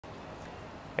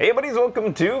Hey buddies,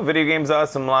 welcome to Video Games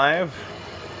Awesome Live.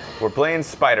 We're playing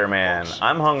Spider-Man.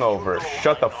 I'm hungover.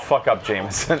 Shut the fuck up,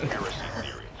 Jameson.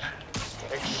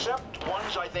 Except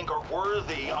ones I think are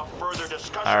worthy of further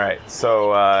discussion. Alright,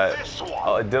 so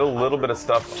I did a little bit of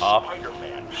stuff off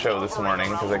show this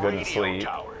morning because I couldn't sleep.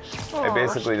 I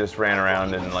basically just ran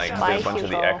around and like did a bunch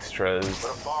of the extras.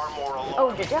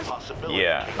 Oh, did ya?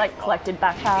 Yeah. Like collected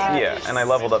backpacks? Yeah, and I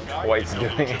leveled up twice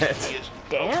doing it.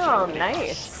 Damn,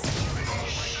 nice.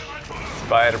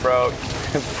 Spider Bro.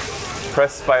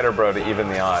 Press Spider Bro to even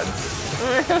the odds.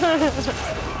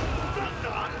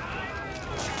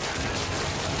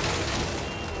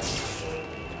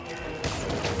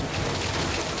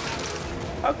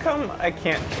 How come I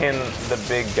can't pin the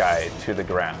big guy to the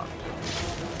ground?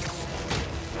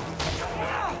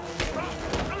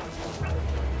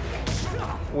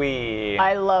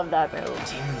 I love that move.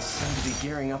 Demons seem to be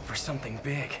gearing up for something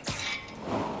big.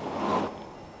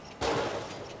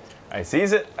 I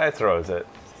seize it, I throws it.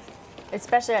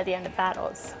 Especially at the end of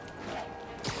battles.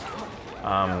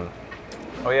 Oh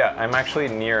yeah, I'm actually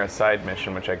near a side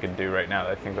mission which I could do right now.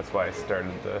 I think that's why I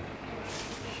started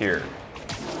here.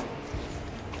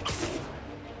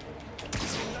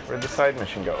 Where'd the side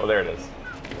mission go? Oh, there it is.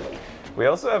 We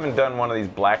also haven't done one of these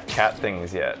black cat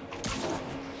things yet.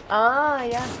 Ah,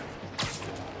 yeah.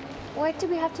 What do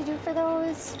we have to do for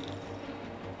those?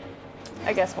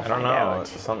 I guess we'll find out. I don't know.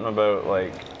 Something about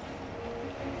like...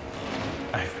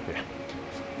 I forget.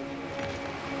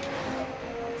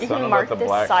 You Something can mark about the this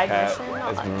black side cat mission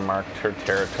has marked her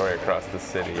territory across the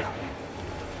city.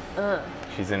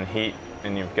 She's in heat,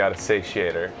 and you've got to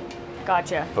satiate her.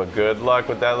 Gotcha. But good luck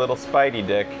with that little Spidey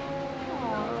dick.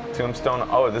 Tombstone.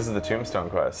 Oh, this is the Tombstone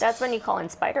quest. That's when you call in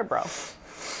Spider Bro.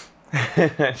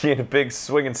 She had a big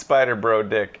swinging Spider Bro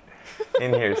dick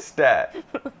in here. Stat.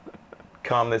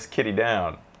 Calm this kitty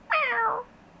down.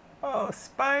 Oh,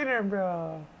 Spider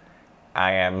Bro.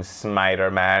 I am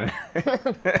Spider-Man.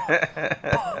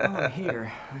 While I'm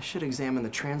here, I should examine the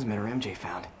transmitter MJ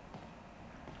found.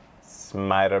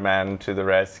 Spider-Man to the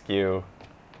rescue.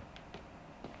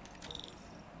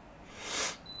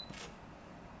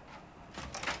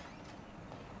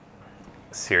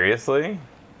 Seriously?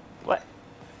 What?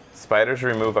 Spiders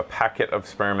remove a packet of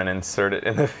sperm and insert it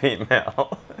in the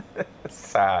female.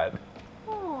 Sad.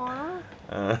 Aww.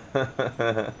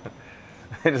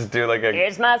 They just do like a...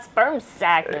 Here's my sperm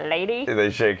sack, lady. They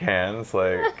shake hands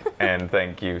like, and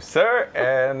thank you, sir,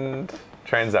 and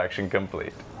transaction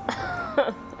complete.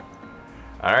 All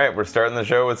right, we're starting the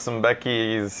show with some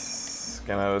Becky's.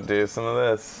 Gonna do some of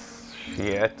this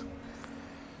shit.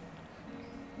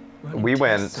 We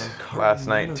went last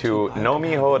night to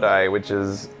Nomi Hodai, which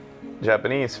is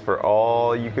Japanese for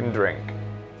all you can drink.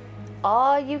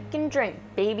 All you can drink,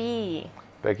 baby.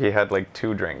 Becky had like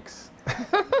 2 drinks.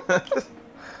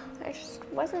 I just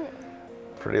wasn't.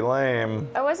 Pretty lame.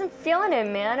 I wasn't feeling it,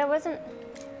 man. It wasn't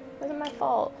my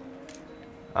fault.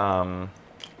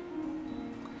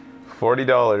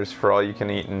 $40 for all you can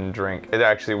eat and drink. It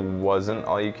actually wasn't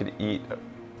all you could eat.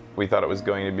 We thought it was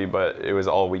going to be, but it was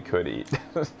all we could eat.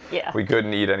 Yeah. We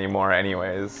couldn't eat anymore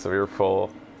anyways, so we were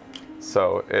full.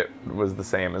 So it was the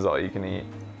same as all you can eat.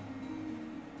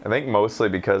 I think mostly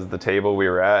because the table we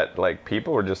were at, like,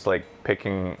 people were just like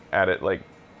picking at it like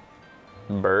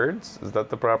birds. Is that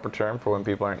the proper term for when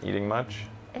people aren't eating much?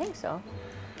 I think so.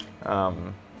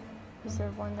 Is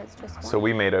there one that's just one? So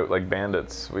we made out like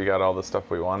bandits. We got all the stuff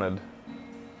we wanted.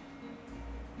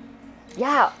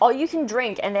 Yeah, all you can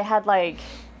drink, and they had like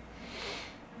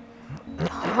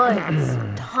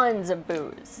tons of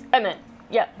booze. I meant,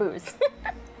 yeah, booze.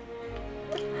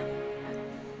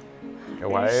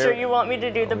 Why Are you sure you want me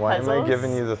to do the why puzzles? am I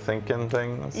giving you the thinking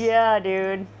things? Yeah,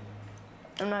 dude.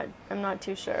 I'm not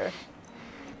too sure.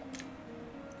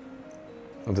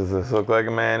 Does this look like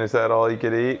a man who's had all he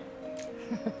could eat?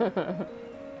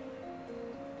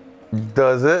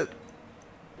 Does it?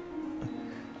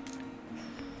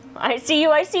 I see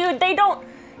you, they don't...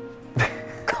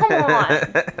 Come on.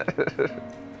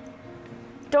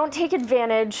 Don't take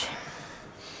advantage.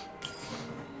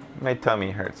 My tummy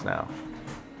hurts now.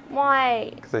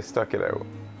 Why? Because I stuck it out.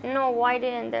 No, why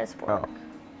didn't this work? Oh.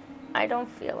 I don't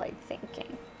feel like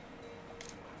thinking.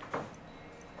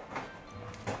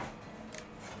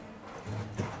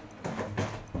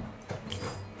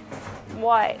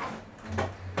 What?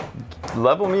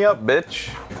 Level me up,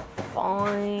 bitch.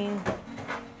 Fine.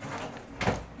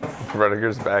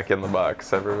 Rudiger's back in the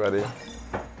box, everybody.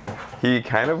 He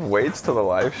kind of waits till the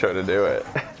live show to do it.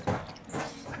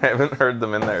 I haven't heard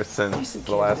them in there since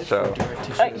the last show.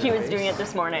 He was doing it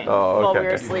this morning Oh, while okay. we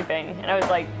were sleeping, and I was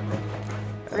like,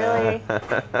 really?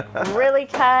 Really,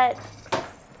 Cat?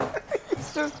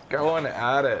 He's just going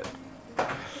at it.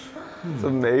 It's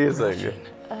amazing.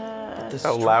 The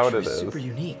How loud it structure is. Super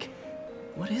unique.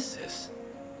 What is this?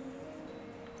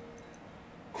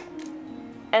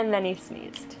 And then he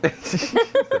sneezed.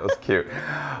 That was cute.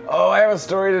 Oh, I have a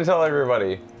story to tell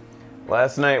everybody.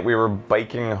 Last night we were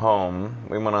biking home.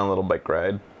 We went on a little bike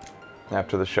ride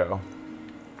after the show.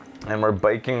 And we're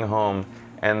biking home,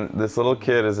 and this little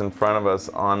kid is in front of us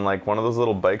on like one of those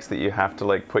little bikes that you have to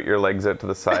like put your legs out to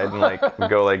the side and like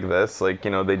go like this. Like, you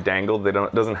know, they dangle. They don't.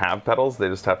 It doesn't have pedals. They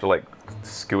just have to like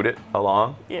scoot it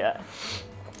along. Yeah.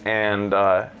 And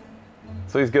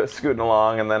so he's scooting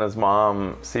along, and then his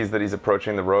mom sees that he's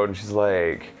approaching the road, and she's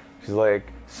like,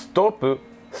 stop it,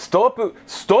 stop it,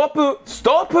 stop it,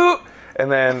 stop it.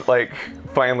 And then like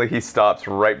finally he stops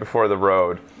right before the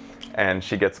road, and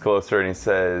she gets closer, and he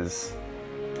says,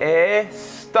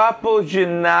 stop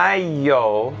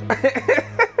yo.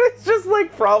 It's just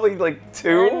like probably like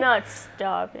 2. I'm not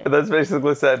stopping. That's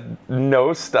basically said,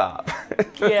 no stop.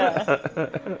 Yeah.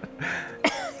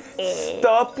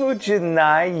 Stop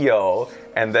yo.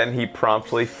 And then he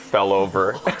promptly fell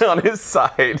over on his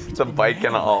side, the bike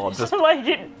and all, just Like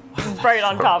it right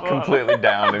on top of him. completely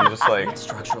down, and just like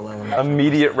Structural element.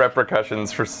 immediate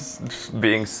repercussions for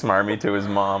being smarmy to his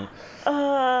mom.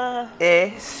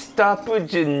 Stop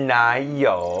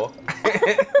yo.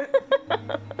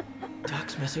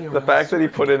 Ducks messing around. The fact that he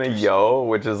put in a yo,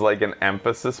 which is like an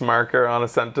emphasis marker on a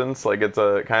sentence, like it's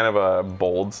a kind of a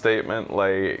bold statement,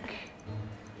 like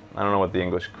I don't know what the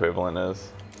English equivalent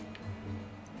is.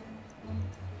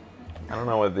 I don't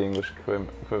know what the English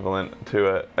equivalent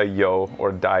to a yo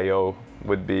or dio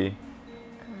would be.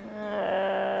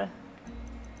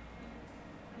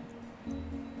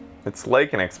 It's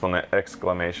like an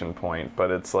exclamation point, but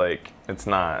it's like, it's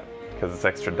not, because it's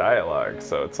extra dialogue,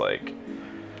 so it's like...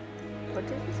 What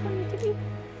does this one need to be?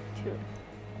 2.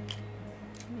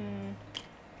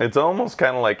 It's almost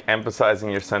kind of like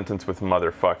emphasizing your sentence with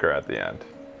motherfucker at the end.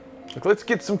 Like, let's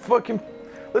get some pizza,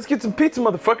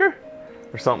 motherfucker!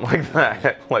 Or something like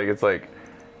that. Like, it's like,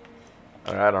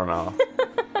 I don't know.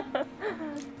 I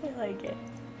like it.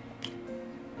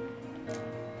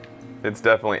 It's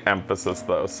definitely emphasis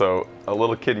though, so a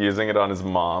little kid using it on his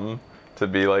mom to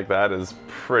be like that is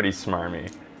pretty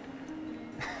smarmy.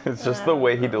 It's just the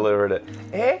way he delivered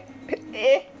it.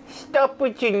 Stop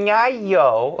with your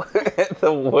yo.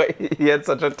 The way he had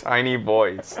such a tiny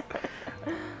voice.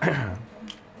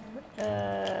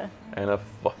 And a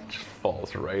just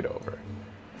falls right over.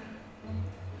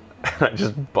 I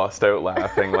just bust out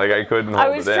laughing, like I couldn't hold it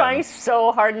in. I was trying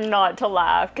so hard not to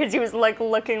laugh because he was like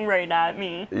looking right at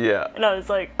me. Yeah. And I was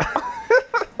like,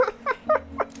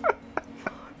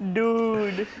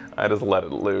 dude. I just let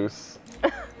it loose.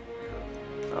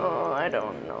 Oh, I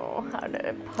don't know how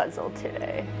to puzzle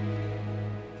today.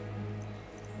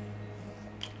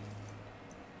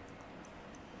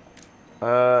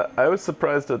 I was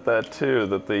surprised at that too,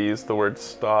 that they used the word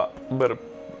stop, but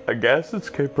I guess it's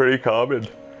pretty common.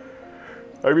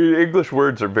 I mean, English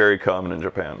words are very common in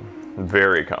Japan.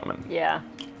 Very common. Yeah.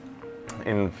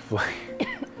 In,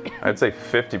 I'd say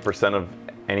 50% of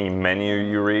any menu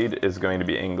you read is going to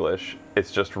be English. It's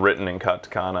just written in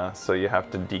katakana, so you have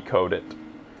to decode it.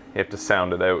 You have to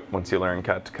sound it out once you learn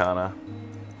katakana,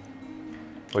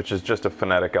 which is just a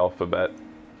phonetic alphabet.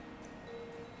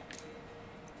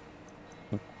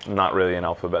 Not really an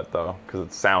alphabet though, because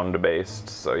it's sound-based,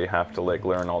 so you have to like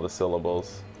learn all the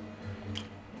syllables.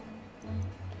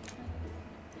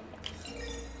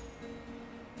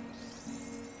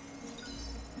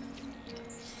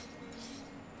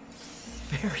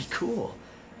 Very cool.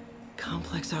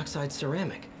 Complex oxide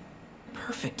ceramic.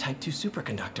 Perfect Type 2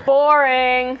 superconductor.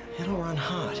 Boring. It'll run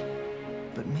hot,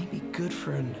 but maybe good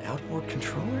for an outboard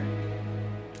controller?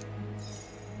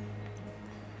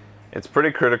 It's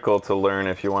pretty critical to learn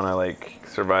if you want to like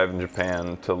survive in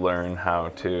Japan, to learn how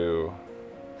to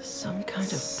Some kind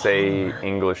of say polymer.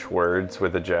 English words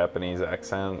with a Japanese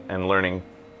accent, and learning,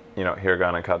 you know,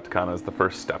 hiragana and katakana is the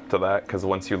first step to that, because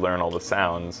once you learn all the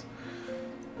sounds,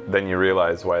 then you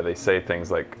realize why they say things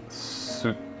like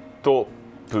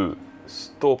sutopu,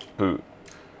 stopu,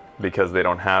 because they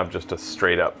don't have just a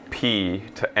straight up P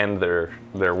to end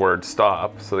their word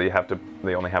stop, so they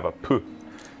only have a pu.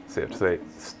 So you have to say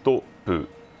stopu.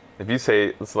 If you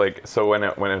say, it's like, so when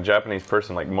a Japanese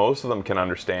person, like most of them can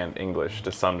understand English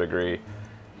to some degree,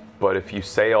 but if you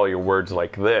say all your words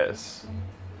like this,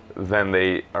 then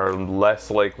they are less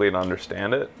likely to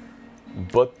understand it.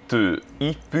 But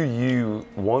if you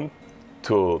want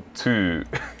to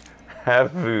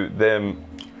have them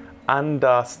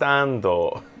understand,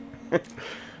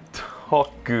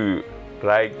 talk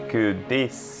like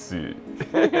this.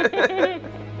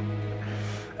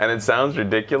 And it sounds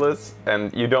ridiculous,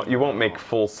 and you won't make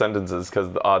full sentences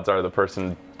because the odds are the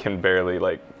person can barely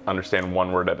like understand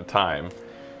one word at a time.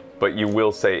 But you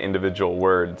will say individual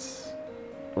words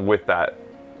with that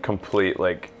complete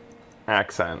like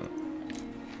accent.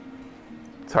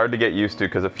 It's hard to get used to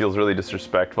because it feels really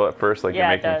disrespectful at first, like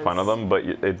Yeah, you're it making fun of does. them,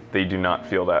 but they do not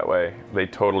feel that way. They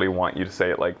totally want you to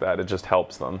say it like that. It just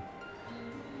helps them.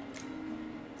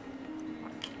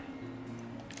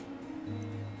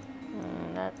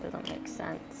 That doesn't make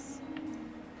sense.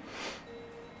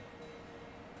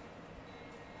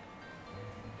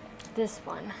 This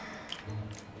one.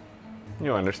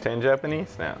 You understand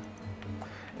Japanese now?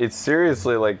 It's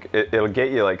seriously like, it'll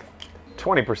get you like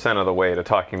 20% of the way to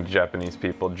talking to Japanese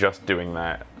people just doing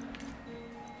that.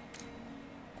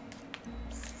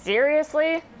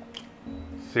 Seriously?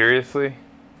 Seriously?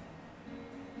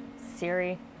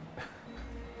 Siri.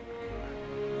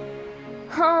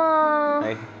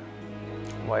 Huh.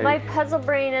 Why? My puzzle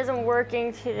brain isn't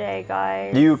working today,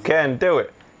 guys. You can do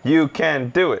it. You can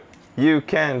do it. You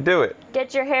can do it.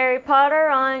 Get your Harry Potter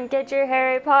on. Get your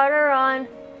Harry Potter on.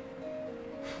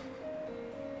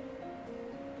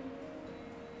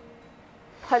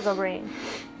 Puzzle brain.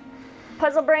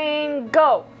 Puzzle brain,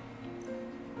 go.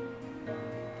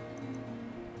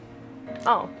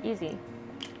 Oh, easy.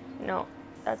 No,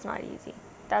 that's not easy.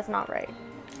 That's not right.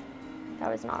 That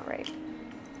was not right.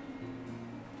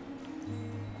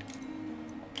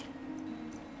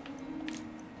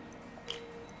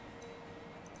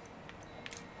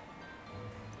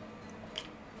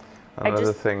 Another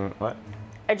just- thing, what?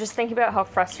 I just think about how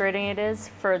frustrating it is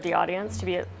for the audience to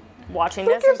be watching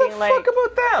Who this and gives a being like, fuck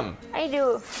about them? I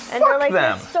do. And Fuck they're like,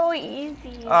 them. it's so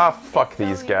easy. Ah, fuck It's so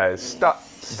these guys. easy.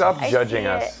 Stop I judging see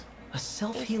us. it. A See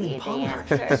self-healing the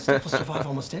polymer. answer. Stuff will survive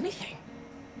almost anything.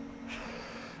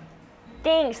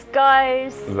 Thanks,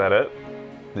 guys. Is that it?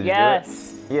 Did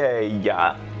Yes. You do it?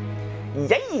 Yeah.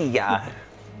 Yeah.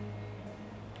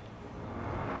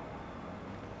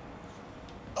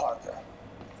 Parker,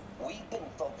 we've been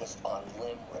focused on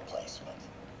limb replacement.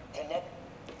 Connect.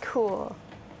 Cool.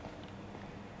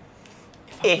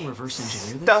 If I can reverse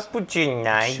engineer this,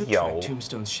 it should track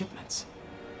Tombstone's shipments.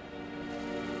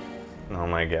 Oh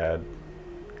my god.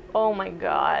 Oh my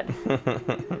god.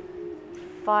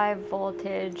 5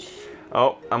 voltage.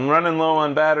 Oh, I'm running low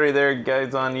on battery there,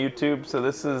 guys, on YouTube. So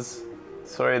this is...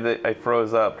 Sorry that I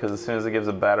froze up, because as soon as it gives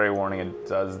a battery warning, it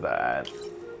does that.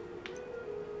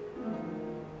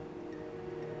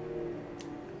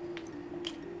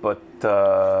 But,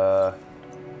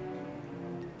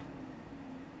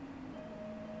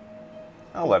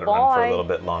 I'll let it run for a Bye. little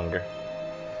bit longer.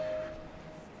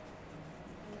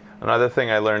 Another thing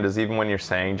I learned is even when you're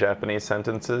saying Japanese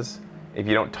sentences, if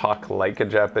you don't talk like a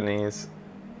Japanese,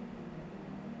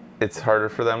 it's harder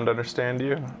for them to understand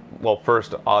you. Well,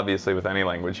 first, obviously, with any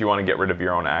language, you want to get rid of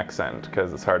your own accent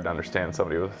because it's hard to understand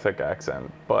somebody with a thick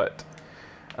accent. But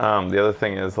the other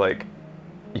thing is, like,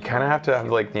 you kind of have to have,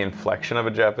 like, the inflection of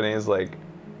a Japanese, like,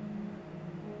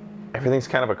 everything's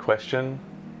kind of a question.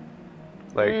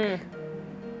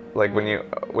 Like when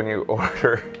you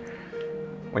order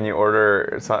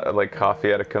like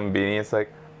coffee at a convenience, it's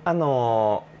like,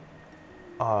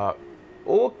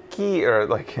 大きい or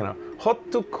like, you know, hot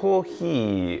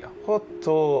coffee,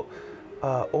 hot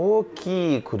大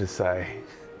きいください.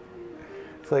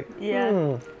 It's like,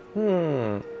 Yeah.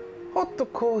 hot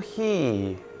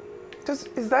coffee.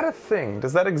 Is that a thing?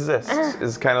 Does that exist?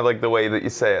 Is kind of like the way that you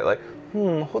say it, like,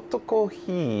 hot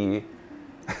coffee.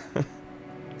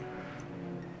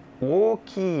 大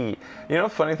きい. You know,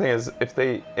 funny thing is, if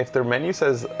their menu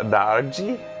says large,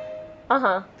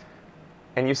 Uh-huh.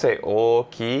 and you say 大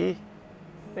きい,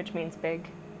 Which means big.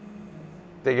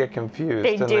 they get confused.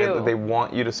 They and do. They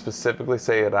want you to specifically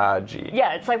say raji.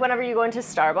 Yeah, it's like whenever you go into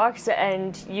Starbucks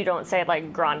and you don't say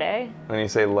like grande. And you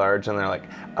say large, and they're like,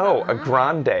 oh, a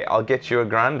grande. I'll get you a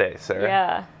grande, sir.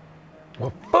 Yeah.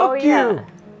 Well, fuck Oh you. yeah.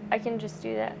 I can just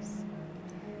do this.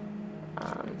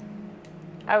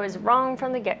 I was wrong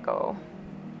from the get-go.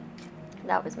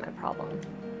 That was my problem.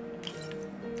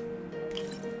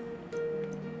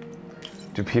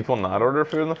 Do people not order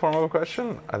food in the form of a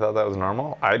question? I thought that was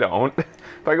normal. I don't.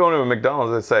 If I go into a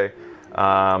McDonald's, I say,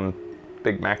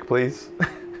 Big Mac, please.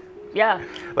 Yeah.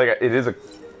 Like, it is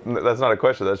that's not a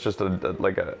question, that's just a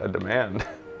demand.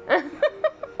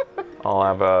 I'll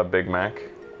have a Big Mac.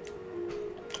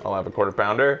 I'll have a quarter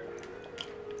pounder.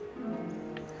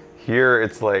 Here,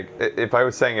 it's like, if I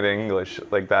was saying it in English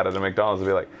like that at a McDonald's, I'd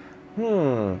be like,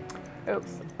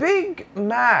 Oops. Big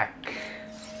Mac.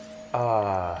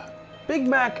 Big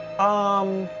Mac,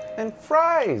 and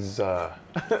fries.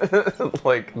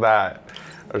 Like that,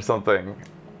 or something.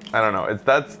 I don't know.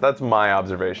 That's my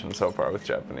observation so far with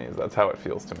Japanese. That's how it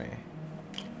feels to me.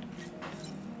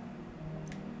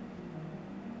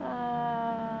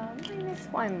 Minus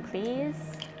one, please.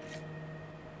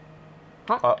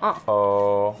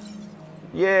 Uh-oh.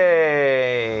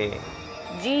 Yay!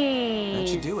 Jeez. That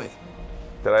should do it.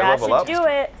 Did I That level up? should do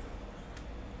it.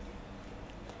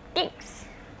 Thanks.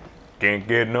 Can't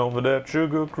get enough of that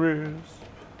sugar crisp.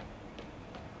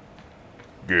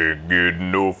 Can't get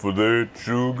enough of that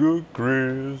sugar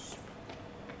crisp.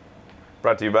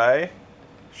 Brought to you by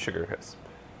Sugar Crisp.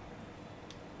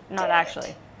 Not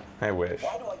actually. I wish.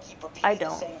 Why do I keep repeating I the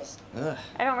don't. same mistake? Ugh.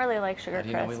 I don't really like sugar How do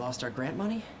you know we crisp. lost our grant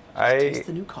money? I Taste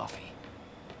the new coffee.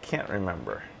 can't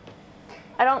remember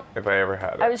I don't. if I ever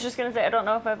had it. I was just gonna say I don't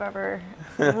know if I've ever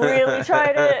really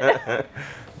tried it,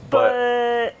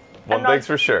 but One I'm not- thing's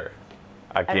for sure.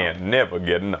 I can't never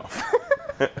get enough.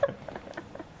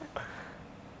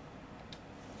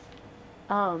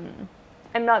 I'm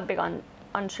not big on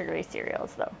sugary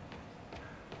cereals though.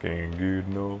 Can't get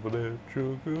enough of that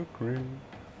sugar crisp.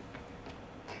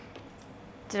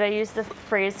 Did I use the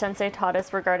phrase Sensei taught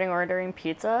us regarding ordering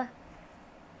pizza?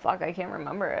 Fuck, I can't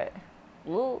remember it.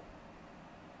 Ooh.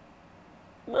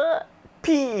 Ugh.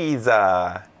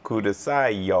 Pizza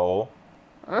kudasai, yo.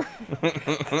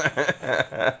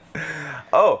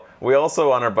 Oh, we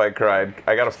also on our bike ride,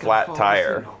 I got a flat Follow the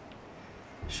tire. signal.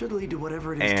 Should lead to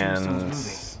whatever it is Tombstone's And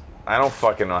moving. I don't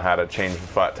fucking know how to change the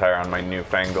flat tire on my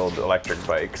newfangled electric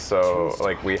bike, so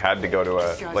like we had to go to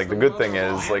a, like the good thing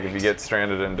is like if you get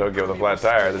stranded in Tokyo with a flat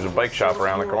tire, there's a bike shop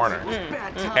around the corner.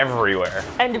 Everywhere.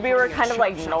 And we were kind of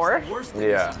like north,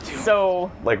 Yeah.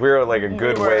 so Like we were like a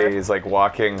good We were. ways, like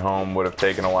walking home would have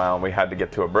taken a while and we had to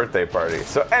get to a birthday party.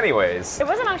 So anyways, it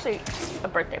wasn't actually a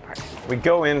birthday party. we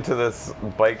go into this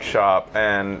bike shop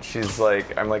and she's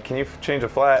like, I'm like, can you change a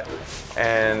flat?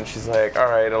 And she's like, all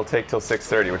right, it'll take till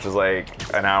 6:30, which is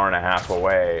like an hour and a half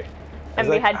away. And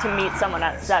we had to meet someone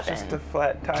at It's 7. just a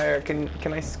flat tire. Can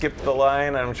I skip the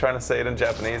line? I'm trying to say it in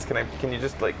Japanese. Can you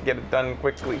just like get it done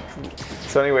quickly?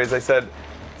 So anyways, I said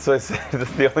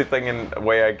the only thing in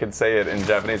way I could say it in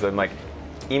Japanese. I'm like,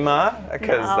 ima,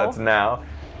 because Now. that's now.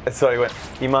 And so I went,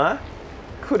 ima,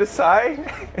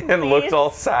 kudasai, and looked Please.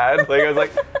 all sad. Like I was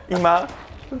like, ima,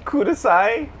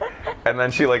 kudasai, and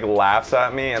then she like laughs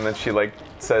at me, and then she like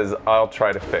says, I'll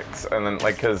try to fix, and then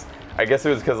like because. I guess it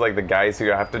was because like the guys who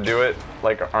have to do it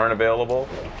like aren't available,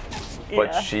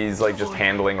 but Yeah. she's like just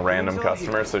handling random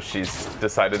customers, so she's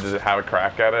decided to have a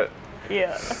crack at it,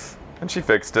 Yeah. and she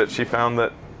fixed it. She found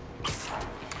that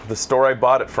the store I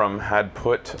bought it from had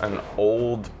put an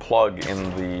old plug in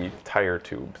the tire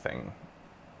tube thing.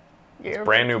 You're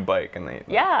Brand new bike, and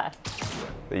Yeah.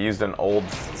 they used an old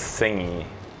singy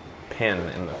pin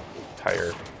in the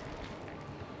tire.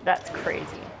 That's crazy.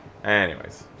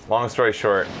 Anyways, long story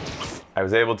short, I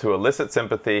was able to elicit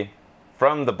sympathy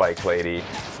from the bike lady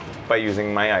by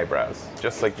using my eyebrows,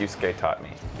 just like Yusuke taught me.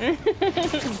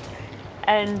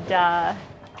 And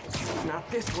Not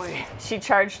this way. she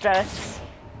charged us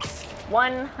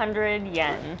 100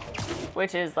 yen,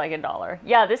 which is like $1.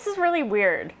 Yeah, this is really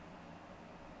weird.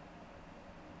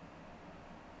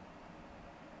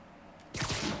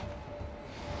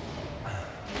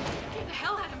 Get the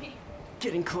hell out of me!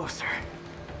 Getting closer.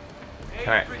 Hey,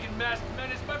 Alright. freaking masked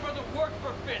menace, my brother worked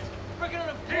for Fisk. Freaking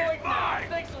unemployed now.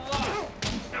 Thanks a lot.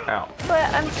 Ow.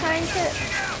 But I'm trying to.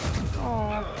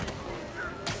 Oh.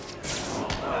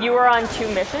 You were on 2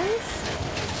 missions?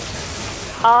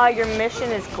 Ah, your mission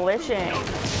is glitching.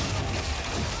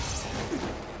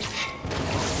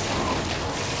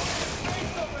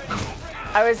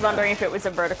 I was wondering if it was a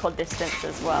vertical distance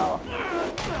as well.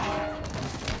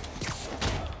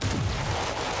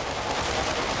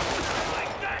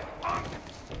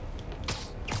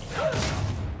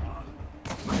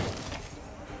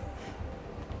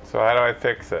 So how do I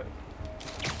fix it?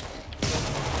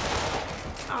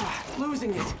 Ah,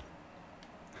 losing it.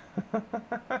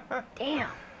 Damn.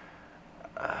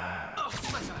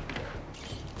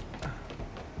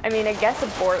 I mean, I guess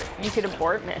abort. You could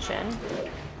abort mission.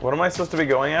 What am I supposed to be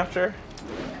going after?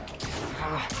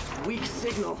 Ah, weak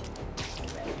signal.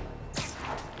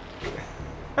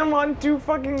 I'm on 2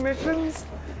 fucking missions?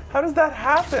 How does that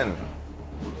happen?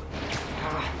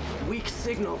 Ah, weak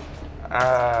signal.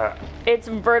 It's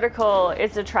vertical.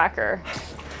 It's a tracker.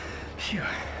 Phew,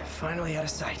 finally out of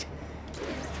sight.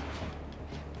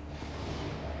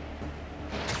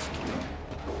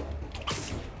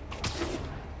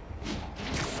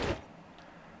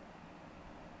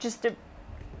 Just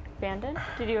abandon?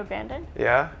 Did you abandon?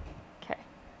 Yeah? Okay.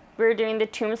 We were doing the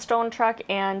tombstone truck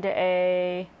and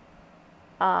a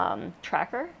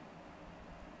tracker.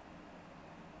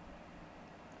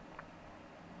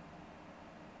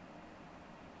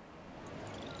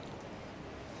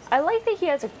 I like that he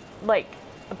has a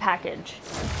package.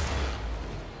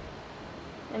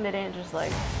 And they didn't just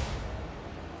like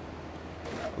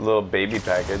A little baby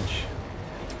package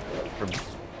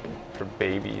for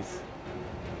babies.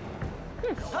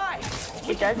 Hi!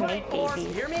 It does make Or,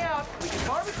 babies. hear me out. We can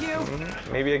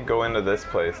barbecue. Maybe I'd go into this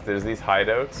place. There's these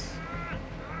hideouts.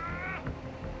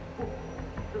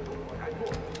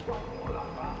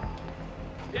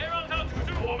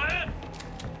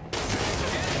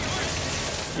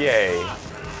 Yay.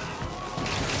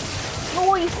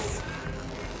 Noise!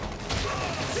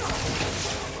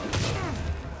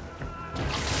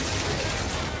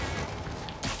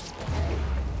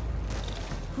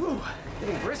 Whew,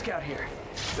 getting brisk out here.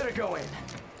 Better go in.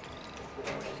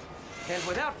 And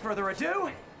without further ado,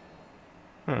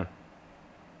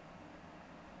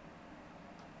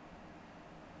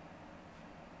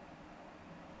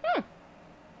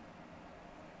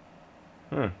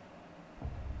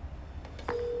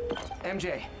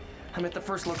 MJ, I'm at the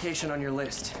first location on your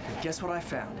list. Guess what I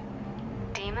found?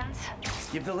 Demons?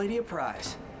 Give the lady a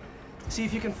prize. See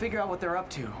if you can figure out what they're up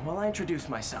to while I introduce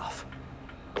myself.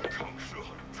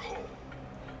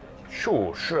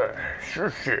 Sure.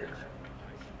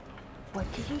 What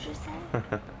did you just say?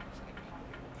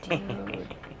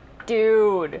 Dude.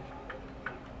 Dude.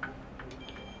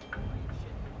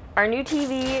 Our new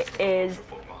TV is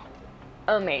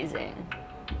amazing.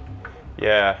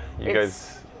 Yeah, you It's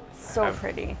guys so have-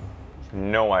 pretty.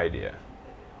 no idea.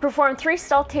 Perform 3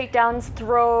 stealth takedowns,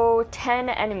 throw 10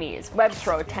 enemies. Web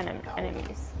throw 10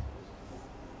 enemies.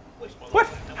 What?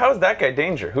 How is that guy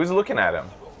danger? Who's looking at him?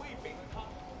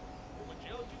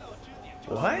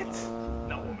 What?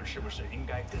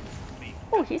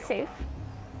 Oh, he's safe.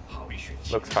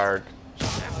 Looks hard.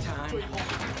 Time.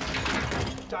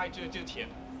 在这之前，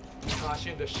他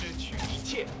现在失去一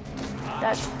切，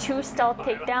 That's 2 stealth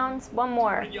takedowns. One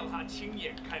more. 要他亲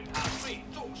眼看他最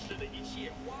重视的一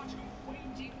切化成灰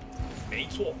烬。没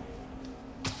错，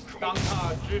当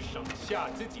他只剩下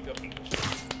自己的名字，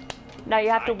 Now you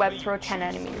have to web throw 10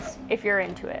 enemies if you're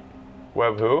into it.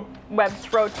 Web who? Web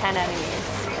throw 10 enemies.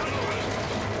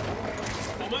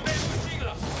 我们被入侵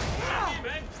了，你们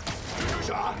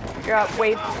You're at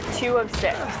wave 2 of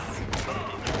 6.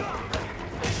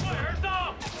 快而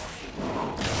上！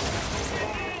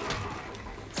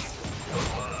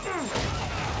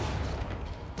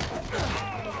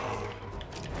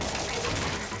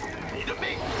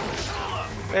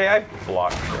 Hey, I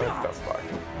blocked. What the fuck?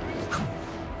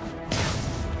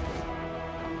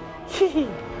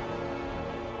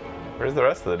 Where's the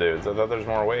rest of the dudes? I thought there's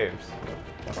more waves.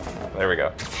 There we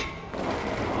go.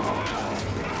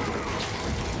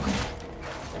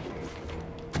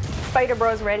 Spider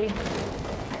Bro's ready.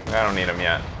 I don't need them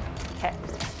yet. Okay.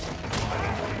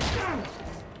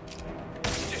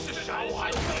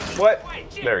 What?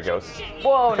 There it goes.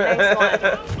 Whoa, nice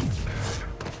one.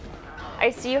 I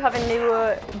see you have a new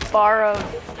bar of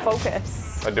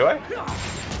focus. Oh, do I?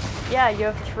 Yeah, you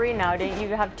have 3 now. Didn't you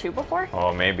have 2 before?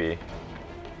 Oh, maybe.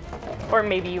 Or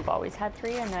maybe you've always had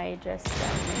 3 and I just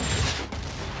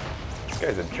This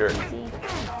guy's a jerk. see.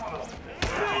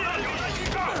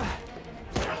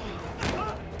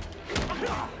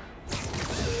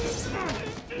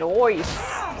 Nice.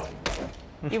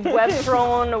 You've web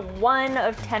thrown 1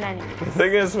 of 10 enemies. The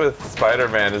thing is with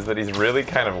Spider-Man is that he's really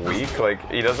kind of weak.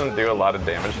 Like, he doesn't do a lot of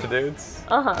damage to dudes.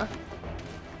 Uh-huh.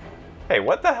 Hey,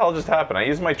 what the hell just happened? I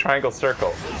used my triangle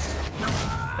circle.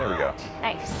 There we go.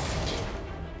 Nice.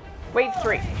 Wave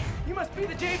 3. You must be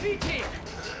the JV team.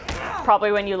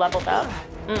 Probably when you leveled up.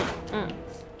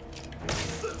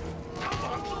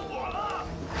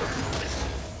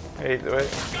 Hey, wait.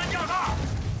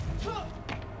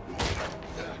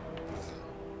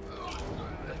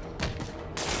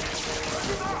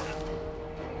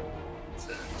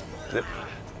 Zip.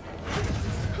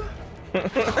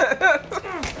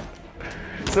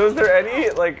 So is there any,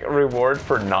 like, reward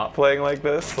for not playing like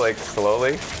this, like,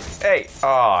 slowly? Hey!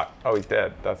 Oh, he's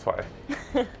dead. That's why.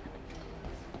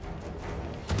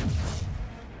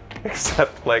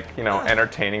 Except, like, you know,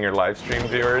 entertaining your live stream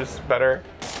viewers better.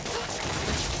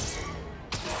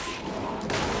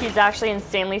 He's actually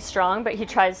insanely strong, but he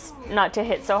tries not to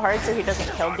hit so hard so he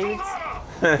doesn't kill dudes.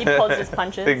 He pulls his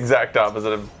punches. The exact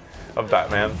opposite of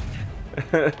Batman.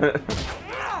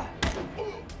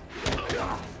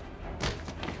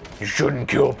 You shouldn't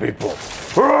kill people.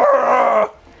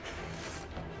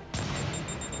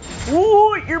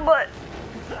 Ooh, your butt!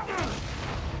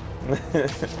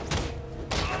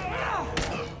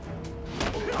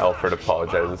 Alfred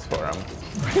apologizes for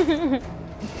him.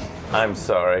 I'm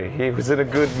sorry. He was in a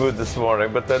good mood this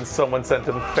morning, but then someone sent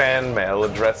him fan mail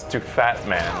addressed to Fat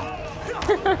Man.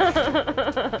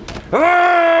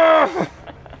 Ah!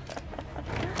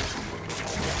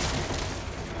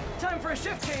 Time for a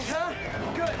shift change, huh?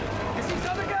 Good. Because these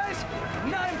other guys,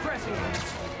 not impressing me.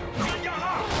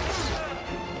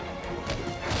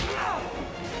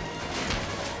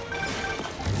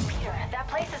 Peter, that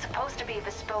place is supposed to be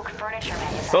bespoke furniture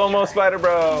manufacturer. Slow-mo Spider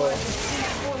Bro.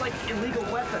 Seems more like illegal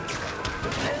weapons.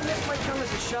 And this might come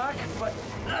as a shock, but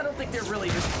I don't think they're really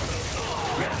just...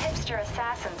 Hipster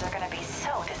assassins are gonna be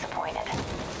so disappointed.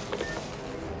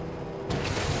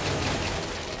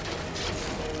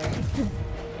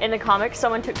 In the comics,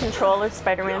 someone took control of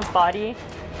Spider-Man's body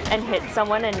and hit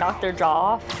someone and knocked their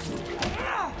jaw off.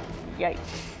 Yikes.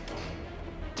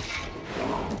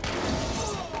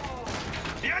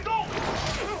 别动！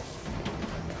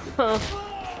 Huh.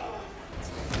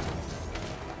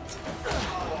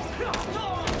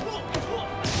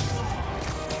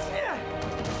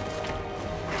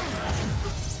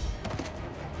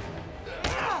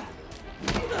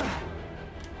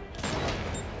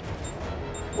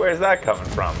 Where's that coming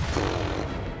from?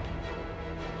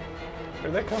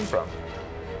 Where'd that come from?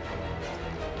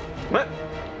 What?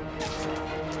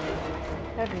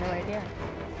 I have no idea.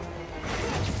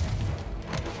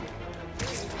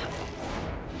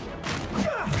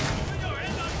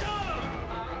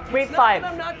 Wave 5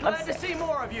 I'm not of glad to 6. see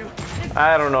more of you.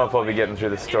 I don't know if I'll be getting through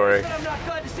the story. But I'm not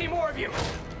glad to see more of you.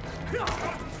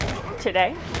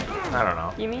 Today, I don't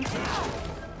know. you mean?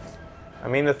 I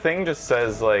mean, the thing just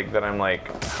says like that I'm like,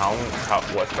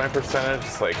 what's my percentage?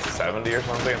 It's like 70 or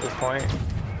something at this point.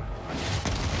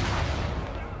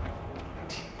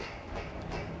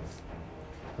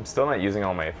 I'm still not using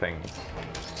all my things.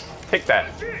 Take that.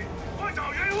 快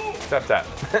找烟雾！ Step that.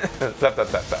 Step that,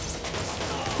 step that.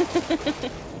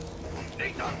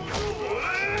 你挡不住我！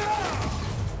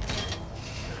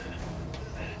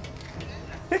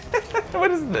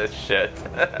 What is this shit?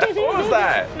 What was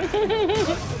that?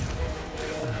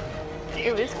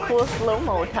 It was cool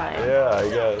slow-mo time. Yeah, I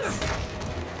guess.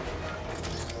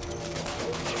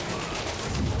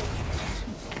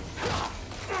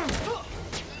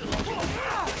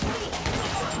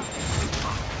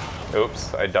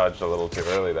 Oops, I dodged a little too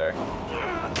early there.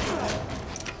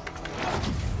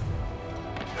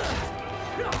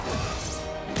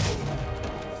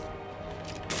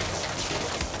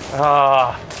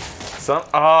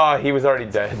 He was already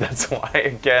dead. That's why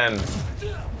again.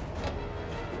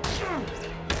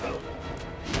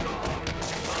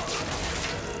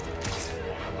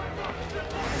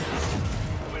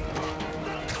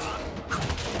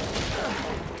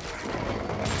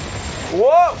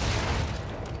 Whoa!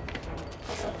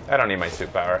 I don't need my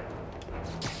suit power.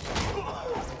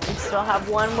 We still have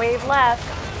one wave left.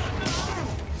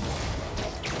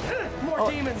 More Oh,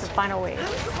 demons. it's the final wave. I'm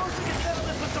supposed to get settled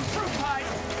this with some fruit pies.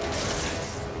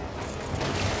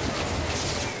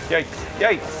 Yikes!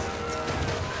 Yikes!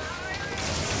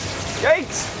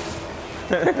 Yikes!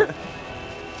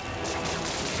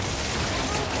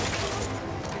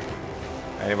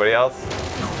 Anybody else?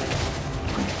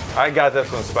 I got this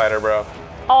one, Spider Bro.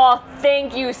 Oh,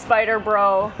 thank you, Spider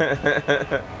Bro.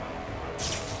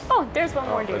 Oh, there's one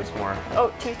more dude. There's more.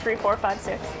 Oh, 2, 3, 4, 5,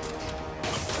 6.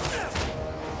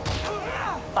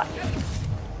 5.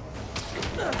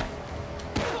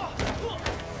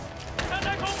 站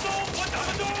在空中，我打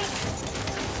得中。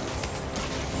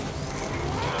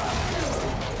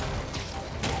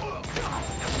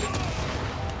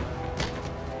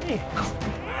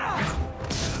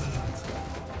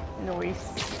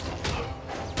 Noise.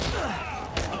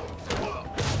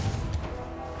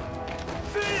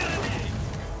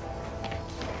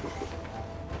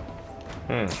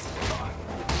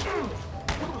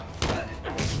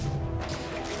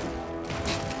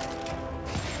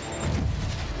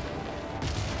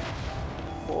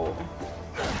 Whoa.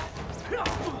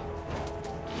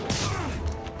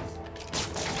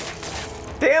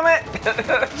 Damn it!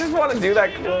 I just want to do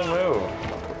that cool move.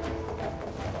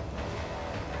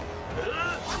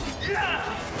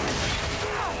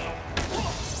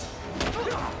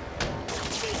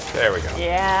 There we go.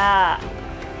 Yeah.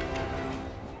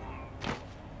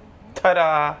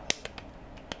 Ta-da!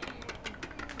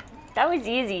 That was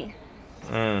easy.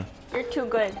 You're too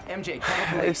good. MJ, call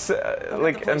the police. It's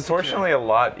like unfortunately a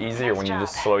lot easier when you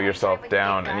just slow yourself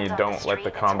down and you don't let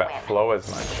the combat flow as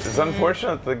much. It's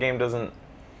unfortunate that the game doesn't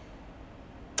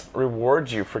reward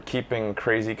you for keeping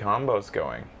crazy combos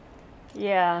going,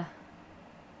 Yeah.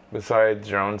 besides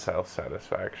your own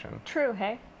self-satisfaction. True,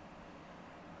 hey?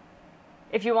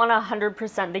 If you want to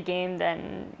 100% the game,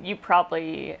 then you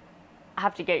probably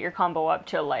have to get your combo up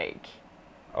to like,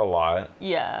 A lot,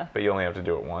 yeah. but you only have to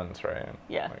do it once, right?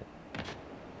 Yeah. Like,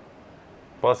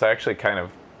 Plus, I actually kind of...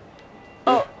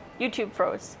 Oh, YouTube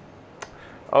froze.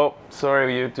 Oh,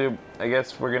 sorry, YouTube. I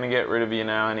guess we're gonna get rid of you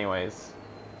now anyways.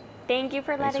 Thank you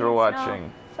for Thanks letting for us watching.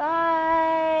 know.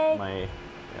 Bye.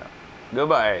 Yeah.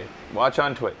 Goodbye. Watch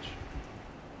on Twitch.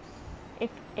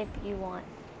 If you want.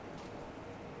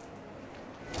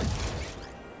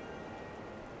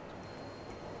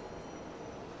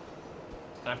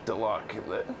 I have to lock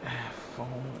the phone.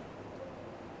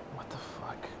 What the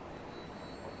fuck?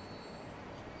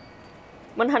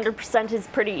 100% is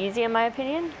pretty easy in my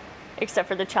opinion, except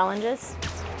for the challenges.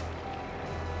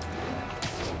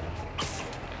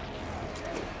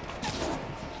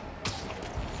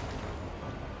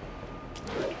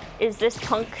 Is this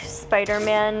Punk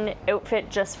Spider-Man outfit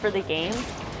just for the game,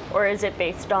 or is it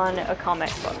based on a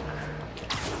comic book?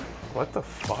 What the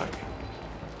fuck?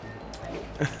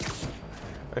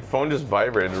 My phone just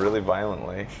vibrated really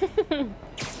violently.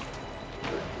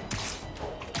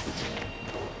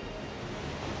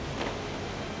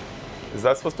 Is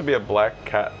that supposed to be a black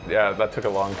cat? Yeah, that took a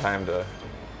long time to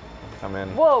come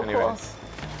in. Whoa, anyways.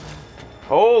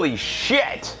 Cool. Holy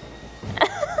shit!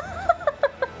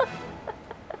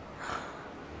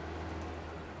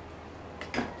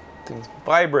 Thing's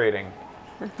vibrating.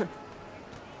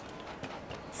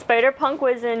 Spider-Punk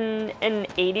was in an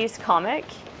 80s comic?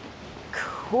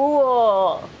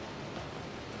 Cool.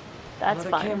 That's Another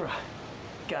fun. camera.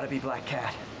 Gotta be Black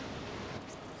Cat.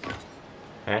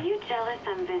 Are you jealous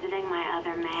I'm visiting my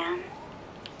other man?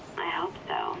 I hope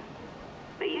so.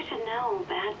 But you should know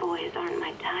bad boys aren't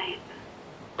my type.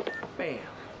 Bam.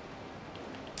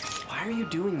 Why are you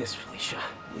doing this, Felicia?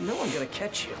 You know I'm gonna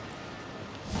catch you.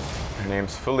 Her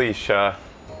name's Felicia.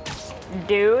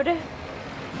 Dude,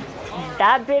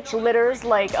 that bitch litters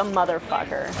like a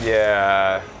motherfucker.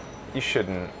 Yeah, you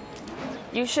shouldn't.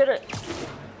 You should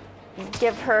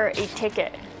give her a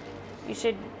ticket. You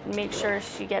should make sure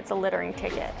she gets a littering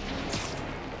ticket.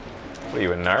 What are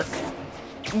you, a narc?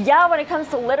 Yeah, when it comes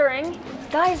to littering.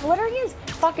 Guys, littering is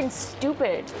fucking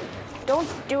stupid. Don't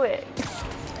do it.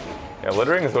 Yeah,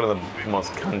 littering is one of the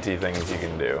most cunty things you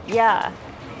can do. Yeah.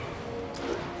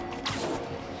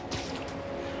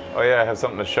 Oh yeah, I have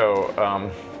something to show.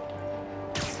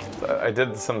 I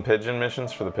did some pigeon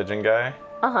missions for the pigeon guy.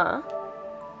 Uh-huh.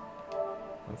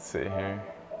 Let's see here.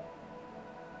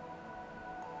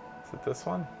 Is it this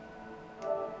one?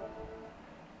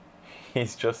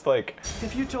 He's just like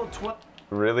If you told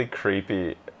really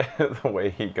creepy the way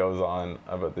he goes on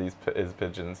about his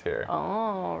pigeons here.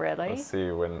 Oh, really? Let's see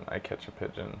when I catch a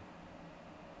pigeon.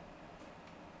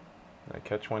 Did I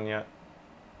catch one yet?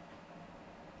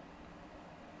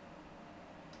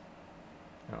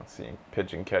 I don't see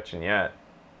pigeon catching yet.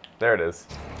 There it is.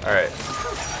 All right.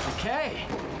 Okay.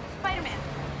 Spider-Man.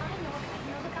 I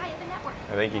know the guy at the network.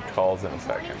 I think he calls in a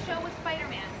second. Morning show with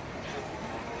Spider-Man.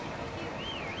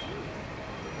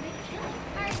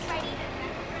 All right, Spidey.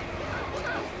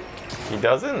 He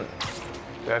doesn't?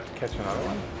 Do I have to catch another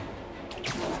one?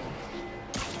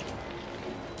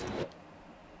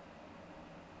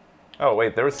 Oh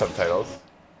wait, there was subtitles.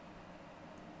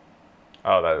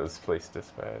 Oh, that was police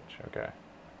dispatch. Okay.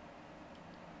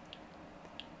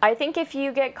 I think if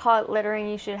you get caught littering,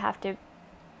 you should have to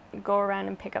go around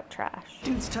and pick up trash.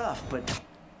 Dude's tough, but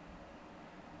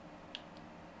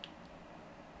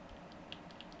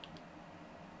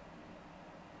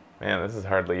Man, this is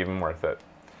hardly even worth it.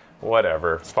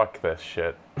 Whatever. Fuck this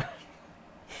shit.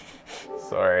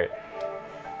 Sorry.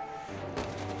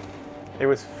 It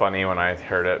was funny when I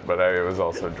heard it, but I was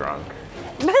also drunk.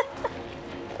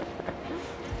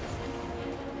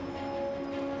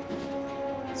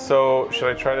 So, should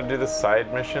I try to do the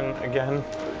side mission again?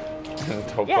 And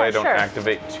hopefully Yeah, I don't sure.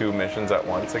 activate 2 missions at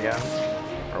once again?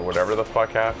 Or whatever the fuck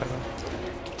happened.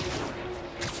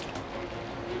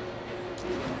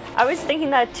 I was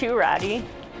thinking that too, Ratty.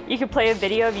 You could play a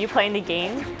video of you playing the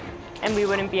game, and we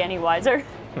wouldn't be any wiser.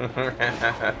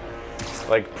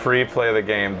 Like pre-play the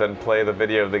game, then play the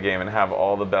video of the game and have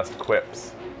all the best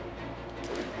quips.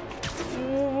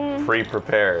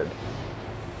 Pre-prepared.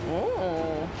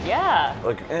 Ooh, yeah.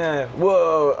 Like,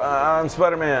 whoa, I'm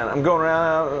Spider-Man. I'm going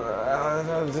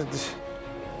around.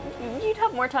 You'd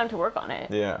have more time to work on it.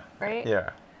 Yeah. Right? Yeah.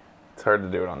 It's hard to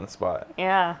do it on the spot.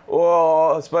 Yeah.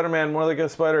 Oh, Spider-Man, more like a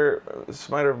spider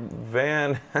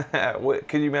van. What,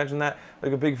 could you imagine that?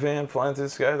 Like a big van flying through the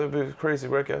sky? That'd be crazy,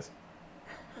 right, guys?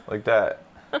 Like that.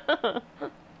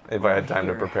 If I had time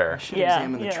to prepare. I should Yeah,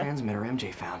 examine the yeah. transmitter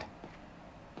MJ found.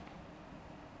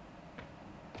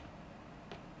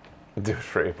 Do it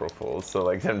for April Fools. So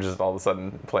like them just all of a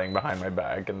sudden playing behind my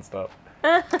back and stuff.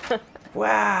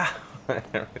 Wow.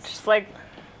 Just like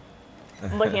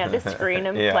looking at the screen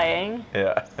and Yeah. playing.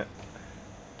 Yeah.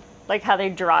 Like how they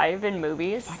drive in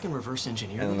movies. If I can reverse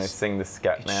engineer And then they this, sing the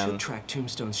Scat it Man. should track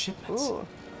Tombstone's shipments. Ooh.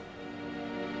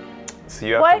 So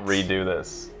you have What? to redo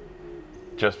this.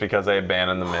 Just because I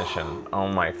abandoned the mission. Oh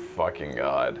my fucking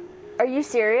god. Are you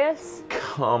serious?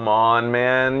 Come on,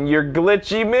 man. Your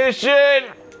glitchy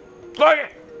mission! Fuck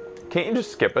it! Can't you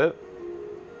just skip it?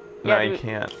 No, Yeah, you we-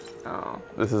 can't. Oh.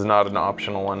 This is not an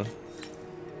optional one.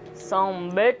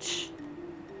 Some bitch.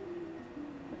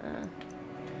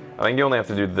 I think you only have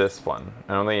to do this one.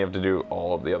 I don't think you have to do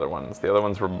all of the other ones. The other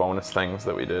ones were bonus things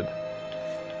that we did.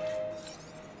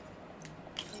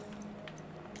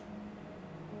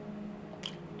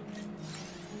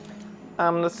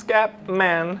 I'm the Scat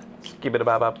Man.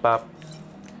 Skibidi-bop-bop-bop.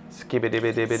 Scat it.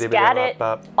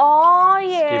 Skibidi-bidi-bidi-bidi-bop-bop. Oh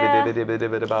yeah.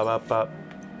 Skibidi-bidi-bidi-bidi-bop-bop.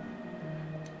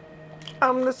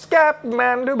 I'm the Scat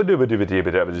Man.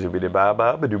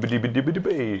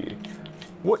 Dooba-dooba-dooba-dooba-dooba-dooba-dooba-dooba-dooba-dooba-dooba.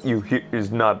 What you hear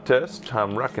is not a test.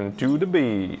 I'm rocking to the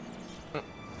beat.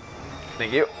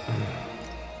 Thank you.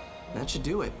 That should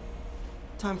do it.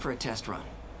 Time for a test run.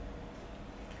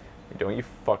 Don't you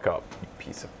fuck up, you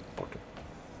piece of fucking.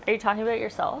 Are you talking about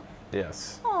yourself?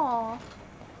 Yes. Aw.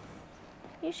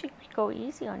 You should go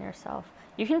easy on yourself.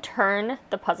 You can turn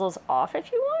the puzzles off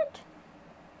if you want.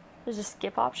 There's a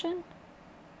skip option.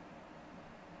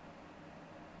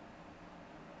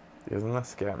 Isn't the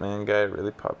Scatman guy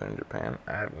really popular in Japan?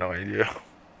 I have no idea.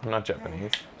 I'm not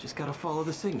Japanese. Just gotta follow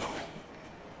the signal.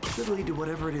 Should lead to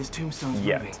whatever it is Tombstone's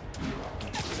Yet. moving.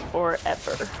 Or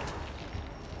ever.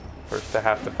 First, I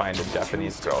have to find a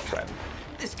Japanese girlfriend.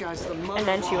 This guy's the mother And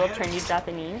then of she all will turn you headaches.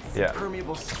 Japanese. Yeah.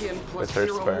 Permeable skin plus With her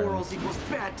zero sperm. morals equals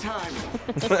bad time.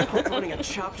 Running a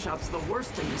chop shop's the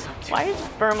worst thing he's up to. Why is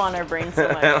sperm on our brain so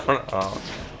I much? don't know. I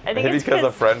think Maybe it's because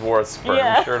a friend wore a sperm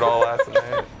Yeah. shirt all last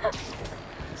night.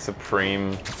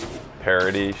 Supreme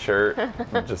parody shirt.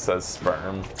 It just says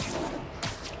sperm.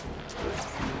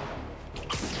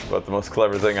 About the most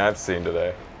clever thing I've seen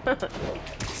today.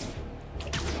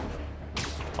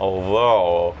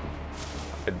 Although,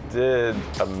 I did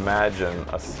imagine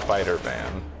a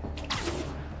Spider-Man.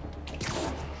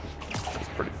 It's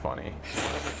pretty funny.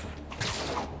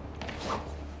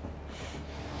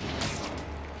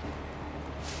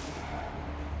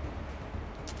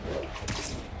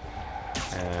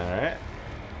 Alright.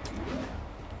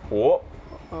 Whoop.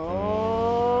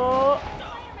 Oh.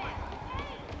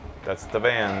 That's the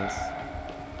vans.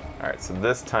 Alright, so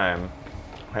this time,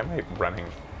 why am I running?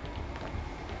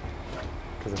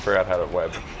 Because I forgot how to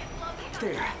web.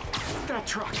 There. That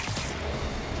truck. There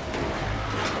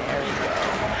we go.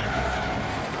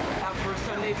 Out for a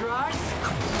Sunday drive?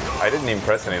 I didn't even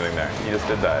press anything there. You just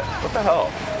did that. What the hell?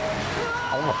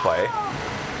 I want to play.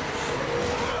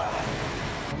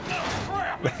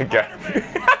 That guy.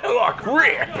 Look,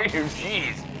 rear!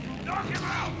 Jeez.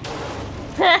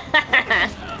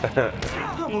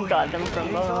 You got them from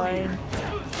behind.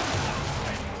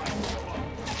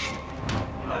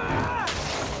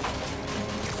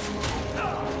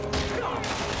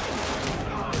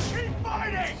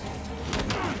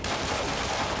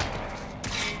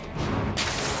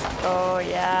 Oh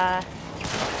yeah.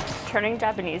 Turning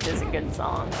Japanese is a good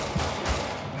song.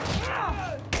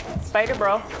 Spider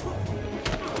Bro.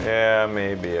 Yeah,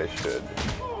 maybe I should.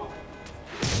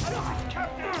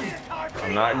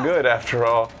 I'm not good after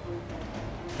all.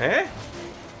 Eh?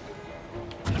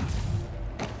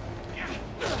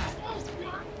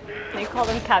 They call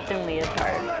him Captain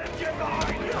Leotard.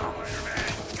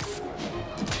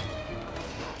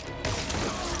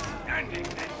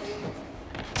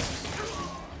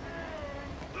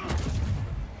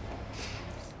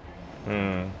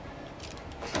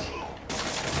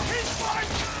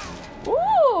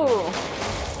 Ooh!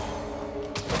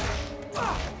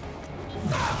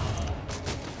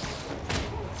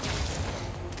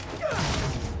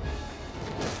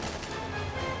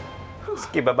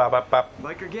 Skibba-bop-bop-bop.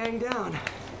 Biker gang down.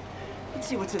 Let's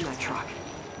see what's in that truck.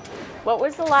 What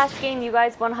was the last game you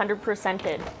guys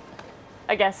 100%ed?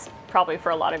 I guess probably for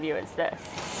a lot of you it's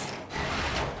this.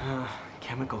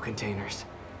 Chemical containers.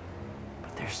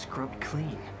 But they're scrubbed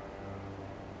clean.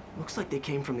 Looks like they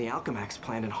came from the Alchemax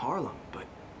plant in Harlem, but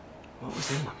what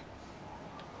was in them?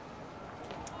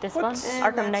 This one? And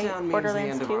Arkham that Knight, sound means the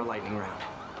Borderlands end of our 2? lightning round.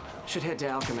 Should head to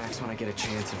Alchemax when I get a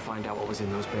chance and find out what was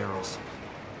in those barrels.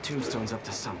 Tombstone's up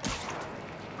to something.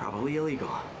 Probably illegal.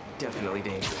 Definitely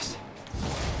dangerous.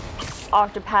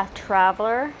 Octopath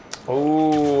Traveler,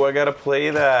 Oh, I gotta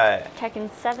play that. Tekken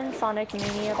 7, Sonic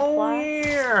Mania Oh Plus,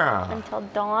 yeah. Until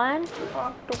Dawn.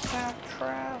 Octopath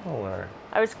Traveler.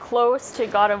 I was close to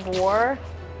God of War.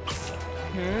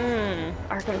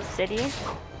 Arkham City.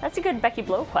 That's a good Becky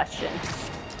Blow question.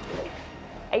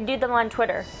 I do them on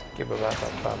Twitter.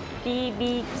 Skibidi-bop-bop-bop.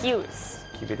 BBQs.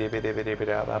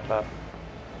 Skibidi-bidi-bidi-bidi-bop-bop.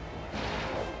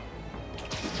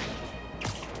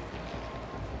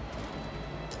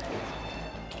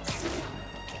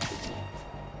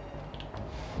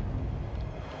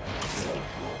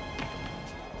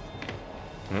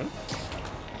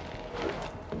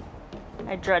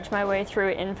 I drudge my way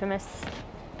through Infamous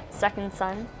Second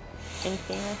Son.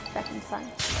 Infamous Second Son.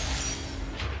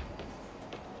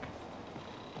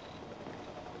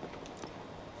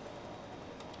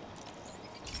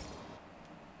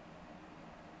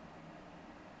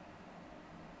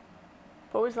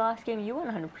 What was the last game you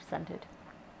 100%ed?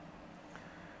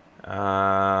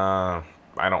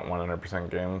 I don't 100%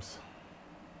 games.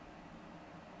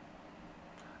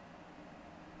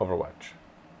 Overwatch.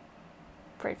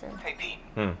 Fraser. Hey Pete,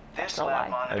 Hmm. this a lie.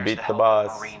 lab monitors I beat the the health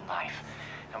boss. of marine life,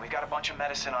 and we've got a bunch of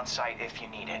medicine on site if you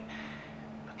need it.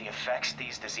 But the effects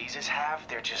these diseases have,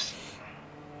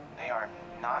 they are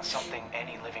not something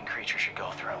any living creature should go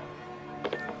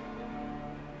through.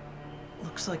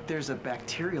 Looks like there's a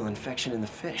bacterial infection in the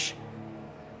fish.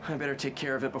 I better take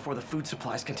care of it before the food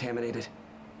supply's contaminated.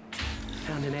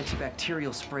 Found an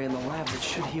antibacterial spray in the lab that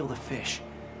should heal the fish.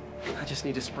 I just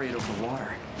need to spray it over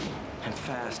water. And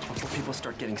fast, before people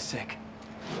start getting sick.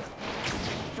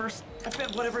 First, I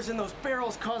bet whatever's in those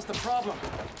barrels caused the problem.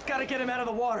 Gotta get him out of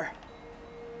the water.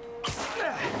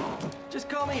 Just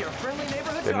call me your friendly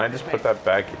neighborhood Didn't I garbage just man. put that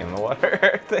back in the water,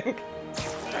 I think?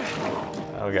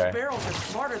 Okay. These barrels are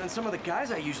smarter than some of the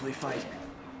guys I usually fight.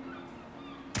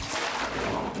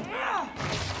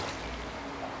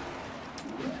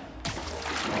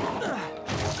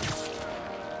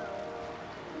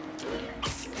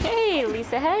 Hey,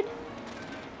 Lisa Head.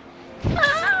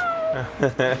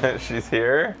 She's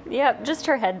here? Yep, just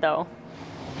her head though.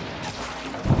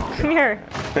 Come here.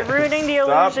 You're ruining the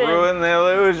illusion. Stop ruining the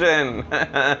illusion!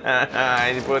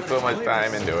 I put so much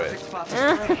time into it.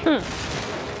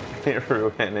 You're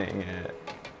ruining it.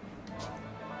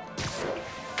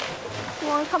 You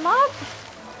wanna come up?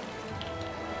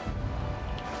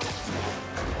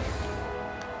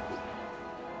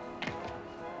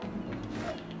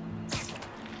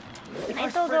 If I I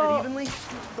thought spread though- it evenly,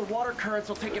 the water currents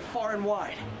will take it far and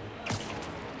wide.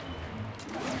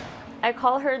 I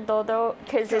call her Dodo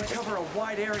because Gotta it's cover a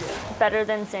wide area. better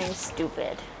than saying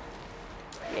stupid.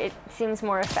 It seems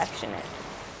more affectionate.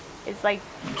 It's like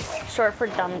short for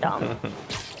dum dum.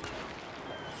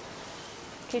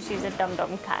 Because she's a dum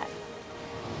dum cat.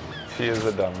 She is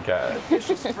a dumb cat. Fish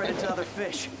will spread it to other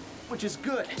fish, which is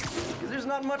good, because there's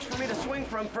not much for me to swing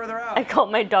from further out. I call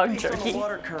my dog Based on the Jerky.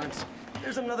 water currents,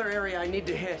 there's another area I need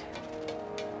to hit.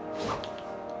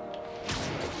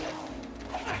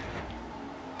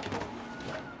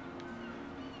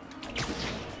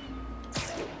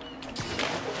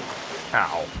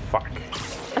 Ow, fuck.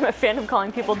 I'm a fan of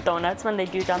calling people donuts when they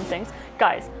do dumb things.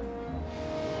 Guys,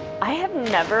 I have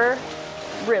never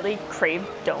really craved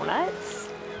donuts.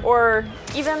 Or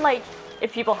even like,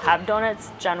 if people have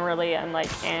donuts, generally I'm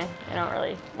like, I don't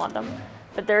really want them.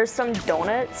 But there's some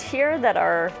donuts here that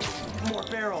are More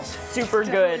barrels. super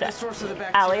Definitely good. the source of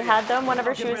the Allie bacteria. had them whenever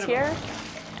I'll she get was rid of here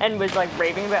them. and was like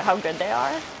raving about how good they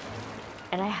are.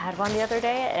 And I had one the other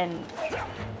day and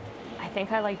I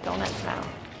think I like donuts now.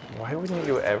 Why wouldn't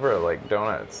you ever like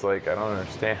donuts? Like, I don't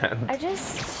understand. I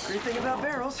just, Great thing about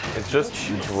barrels. It's just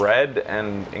bread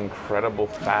and incredible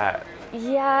fat.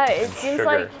 yeah, it seems Sugar.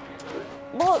 like,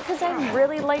 well, because I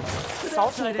really like The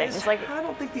salty downside things. is, Like, I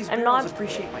don't think these I'm barrels not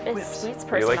appreciate my a whips. sweets You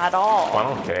person like at all.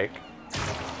 funnel cake?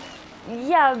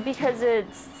 Yeah, because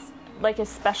it's like a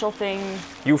special thing.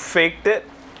 You faked it?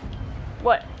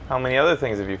 What? How many other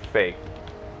things have you faked?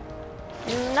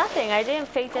 Nothing. I didn't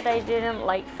fake that I didn't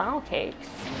like funnel cakes.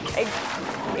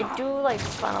 I do like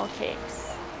funnel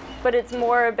cakes. But it's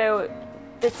more about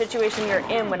the situation you're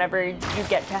in whenever you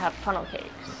get to have funnel cakes.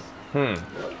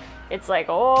 It's like,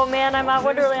 oh man, I'm at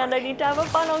Wonderland, I need to have a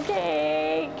funnel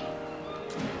cake.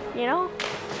 You know?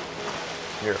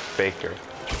 You're a faker.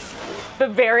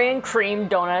 Bavarian cream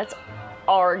donuts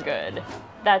are good.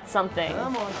 That's something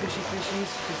Come on, fishy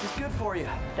fishies. This is good for you.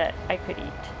 that I could eat.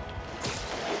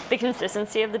 The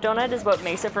consistency of the donut is what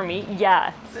makes it for me.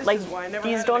 Yeah, This like is why I never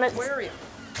these had an donuts aquarium.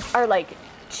 are like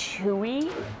chewy.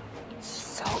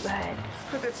 So good.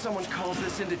 I bet someone calls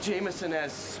this into Jameson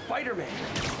as Spider-Man,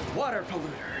 water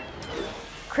polluter.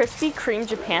 Krispy Kreme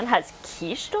Japan has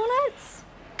quiche donuts?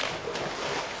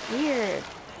 Weird.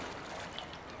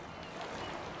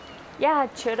 Yeah,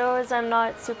 churros I'm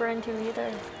not super into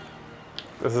either.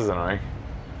 This is annoying.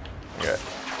 Okay.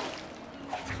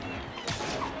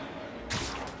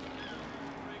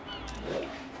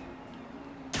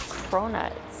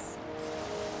 Cronuts.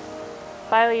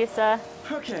 Bye, Lisa.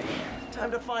 Okay,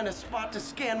 time to find a spot to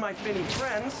scan my Finny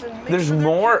friends and make There's sure they're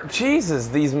more. Jesus,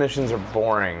 these missions are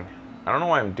boring. I don't know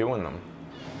why I'm doing them.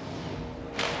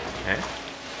 Eh?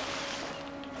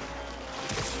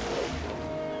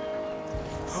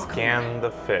 Scan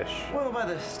the fish. well by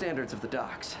the standards of the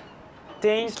docks.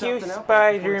 Thank you, Stopped an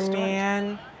outbreak before it started.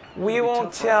 Spider-Man. We It'll be won't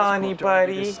tough for tell Oscorp to argue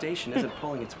anybody. This station isn't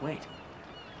pulling its weight.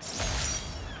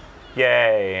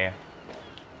 Yay.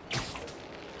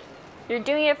 You're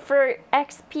doing it for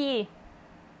XP.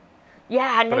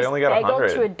 Yeah, But I nice only got bagel 100.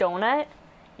 to a donut.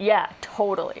 Yeah,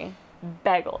 totally.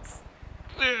 Bagels.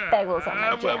 Bagels on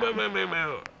my jam.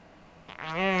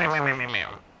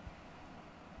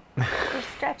 You're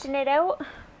stretching it out.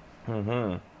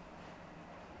 Mm-hmm.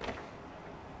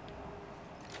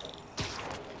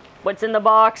 What's in the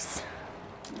box?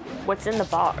 What's in the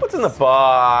box? What's in the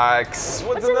box?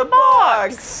 What's in the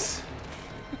box?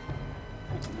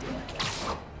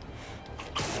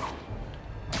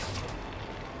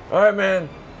 Alright, man.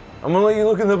 I'm gonna let you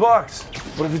look in the box.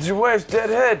 But if it's your wife's dead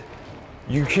head,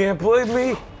 you can't blame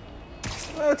me.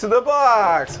 What's in the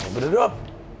box? Open it up.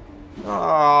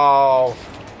 Oh.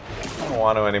 I don't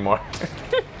want to anymore.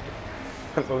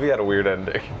 This movie had a weird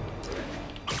ending.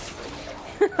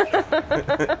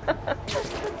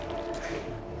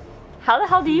 How the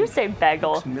hell do you say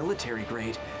bagel? It's military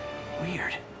grade.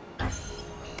 Weird.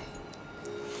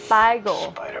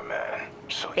 Bagel. Spider-Man,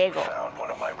 so you Bagel. found one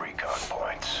of my recon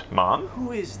points. Mom?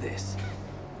 Who is this?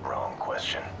 Wrong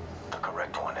question. The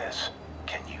correct one is,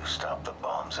 can you stop the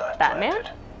bombs I've Batman?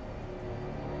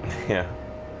 planted? Yeah.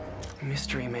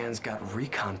 Mystery Man's got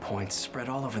recon points spread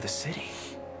all over the city.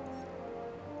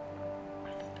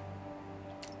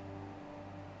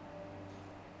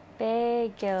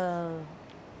 Bagel.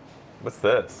 What's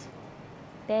this?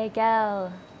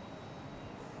 Bagel.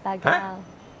 Bagel. Huh? Am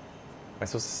I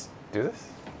supposed to do this?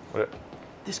 What?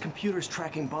 This computer's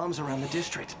tracking bombs around the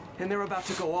district, and they're about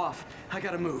to go off. I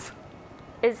gotta move.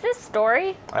 Is this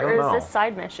story? I don't or know. is this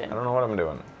side mission? I don't know what I'm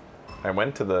doing. I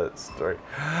went to the story.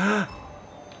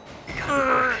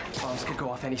 Bombs could go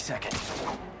off any second.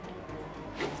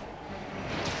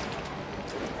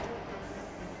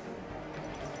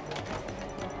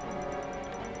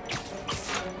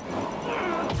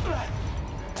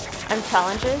 And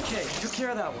challenges? Okay, took care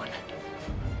of that one.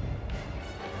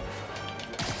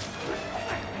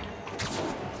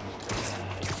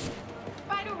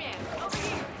 Spider-Man, over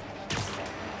here.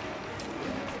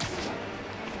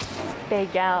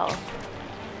 Bagel.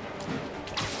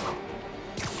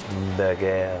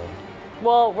 Bagel.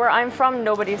 Well, where I'm from,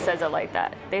 nobody says it like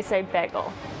that. They say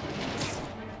bagel.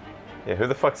 Yeah, who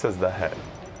the fuck says that?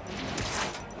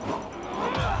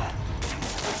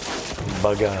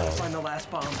 Bagel. Find the last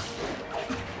bomb.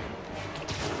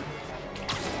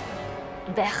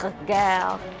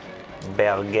 Bagel.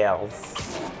 Bagels.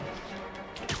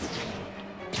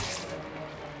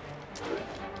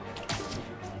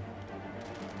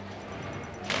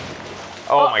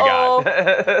 Oh my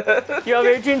god. You have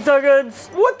 18 seconds.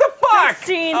 What the fuck?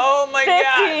 16. Oh my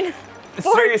 15, god.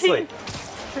 14, Seriously.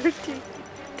 13,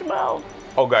 12,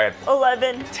 Oh god.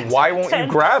 11. Why won't 10.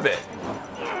 you grab it?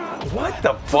 What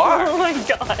the fuck? Oh my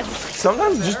god.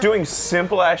 Sometimes just doing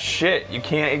simple ass shit you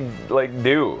can't like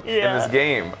do in Yeah. this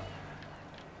game.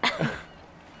 Come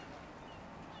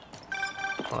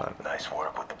on. Nice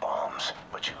work with the bombs,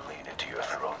 but you leaned into your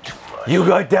throat too much. You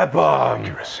got that bomb,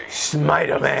 Accuracy.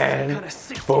 Spider-Man. Kinda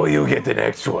sick. Before you get the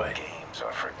next one. Games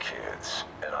are for kids,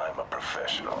 and I'm a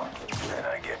professional, and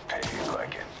I get paid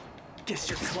like it. Guess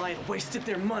your client wasted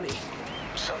their money.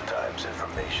 Sometimes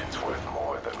information's worth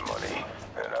more than money,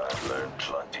 and I've learned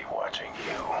plenty watching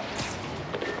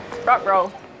you.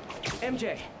 Bro.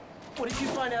 MJ, what did you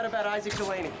find out about Isaac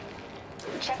Delaney?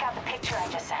 Check out the picture I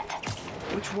just sent.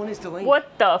 Which one is Delaney?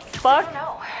 What the fuck?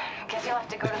 No, guess you'll have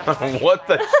to go to the party. What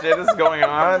the shit is going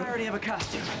I on? already have a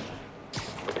costume.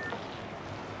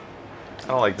 I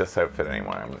don't like this outfit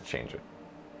anymore. I'm gonna change it.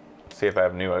 See if I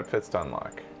have new outfits to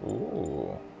unlock.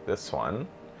 Ooh, this one.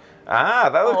 Ah,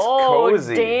 that looks Oh,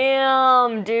 cozy.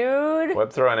 damn, dude.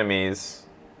 Web throw enemies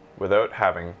without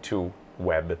having to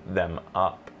web them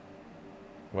up.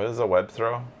 What is a web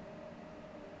throw?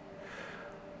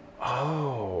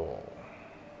 Oh.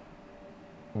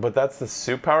 But that's the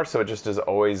suit power, so it just is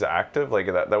always active? Like,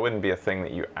 that wouldn't be a thing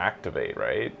that you activate,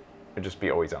 right? It'd just be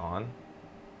always on?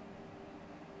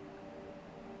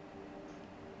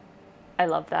 I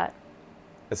love that.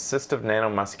 Assistive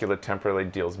nanomuscular temporarily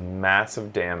deals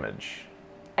massive damage.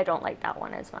 I don't like that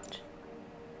one as much.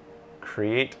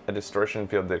 Create a distortion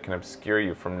field that can obscure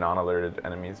you from non-alerted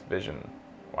enemies' vision.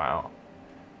 Wow.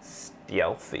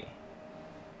 Stealthy.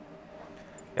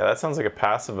 Yeah, that sounds like a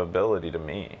passive ability to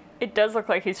me. It does look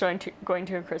like he's going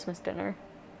to a Christmas dinner.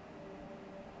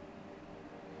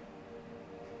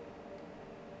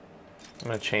 I'm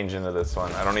gonna change into this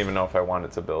one. I don't even know if I want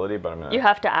its ability, but I'm gonna... You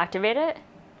have to activate it?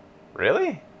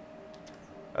 Really?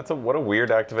 What a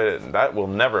weird activate. That will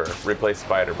never replace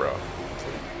Spider Bro.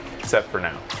 Except for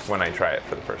now, when I try it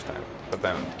for the first time. But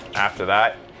then, after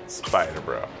that, Spider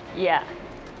Bro. Yeah.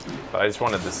 But I just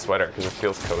wanted this sweater because it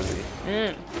feels cozy.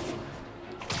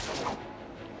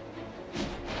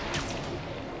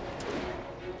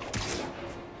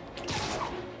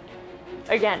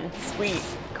 Again, sweet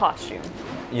costume.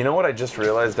 You know what I just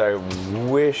realized I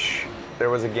wish there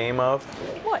was a game of?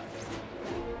 What?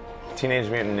 Teenage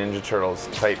Mutant Ninja Turtles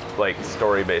type, like,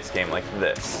 story-based game like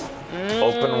this.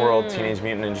 Open world Teenage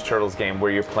Mutant Ninja Turtles game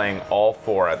where you're playing all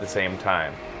 4 at the same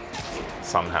time.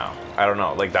 Somehow. I don't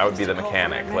know, like, that would be the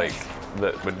mechanic, like,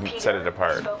 that would set it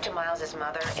apart. Spoke to Miles's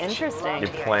mother. Interesting. You're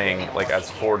playing, like,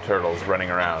 as 4 turtles running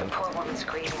around.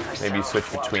 Maybe you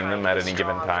switch between them at any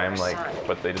given time, like,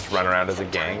 but they just run around as a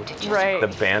gang. Right. The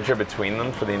banter between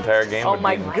them for the entire game Oh would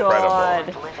my be incredible.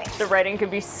 god. The writing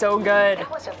could be so good.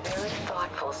 That was a very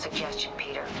thoughtful suggestion,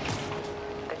 Peter.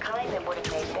 The kind that would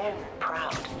have made Ben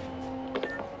proud.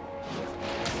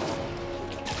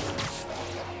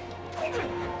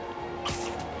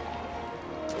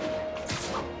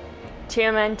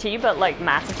 TMNT, but like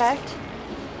Mass Effect?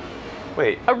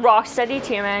 Wait, A Rocksteady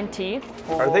TMNT?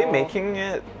 are they making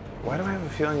it? Why do I have a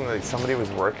feeling like somebody was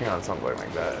working on something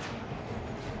like that?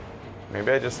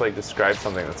 Maybe I just like described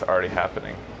something that's already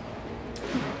happening.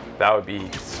 That would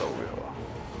be so cool.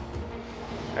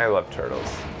 I love turtles.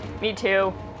 Me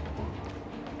too.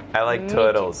 I like Me too.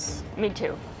 turtles. Me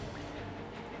too.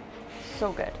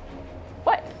 So good.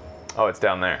 What? Oh, it's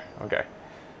down there. Okay.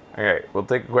 Okay, we'll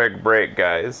take a quick break,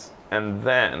 guys, and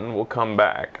then we'll come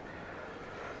back.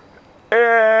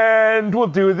 And we'll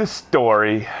do the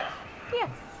story. Yes.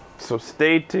 So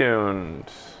stay tuned.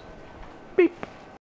 Beep.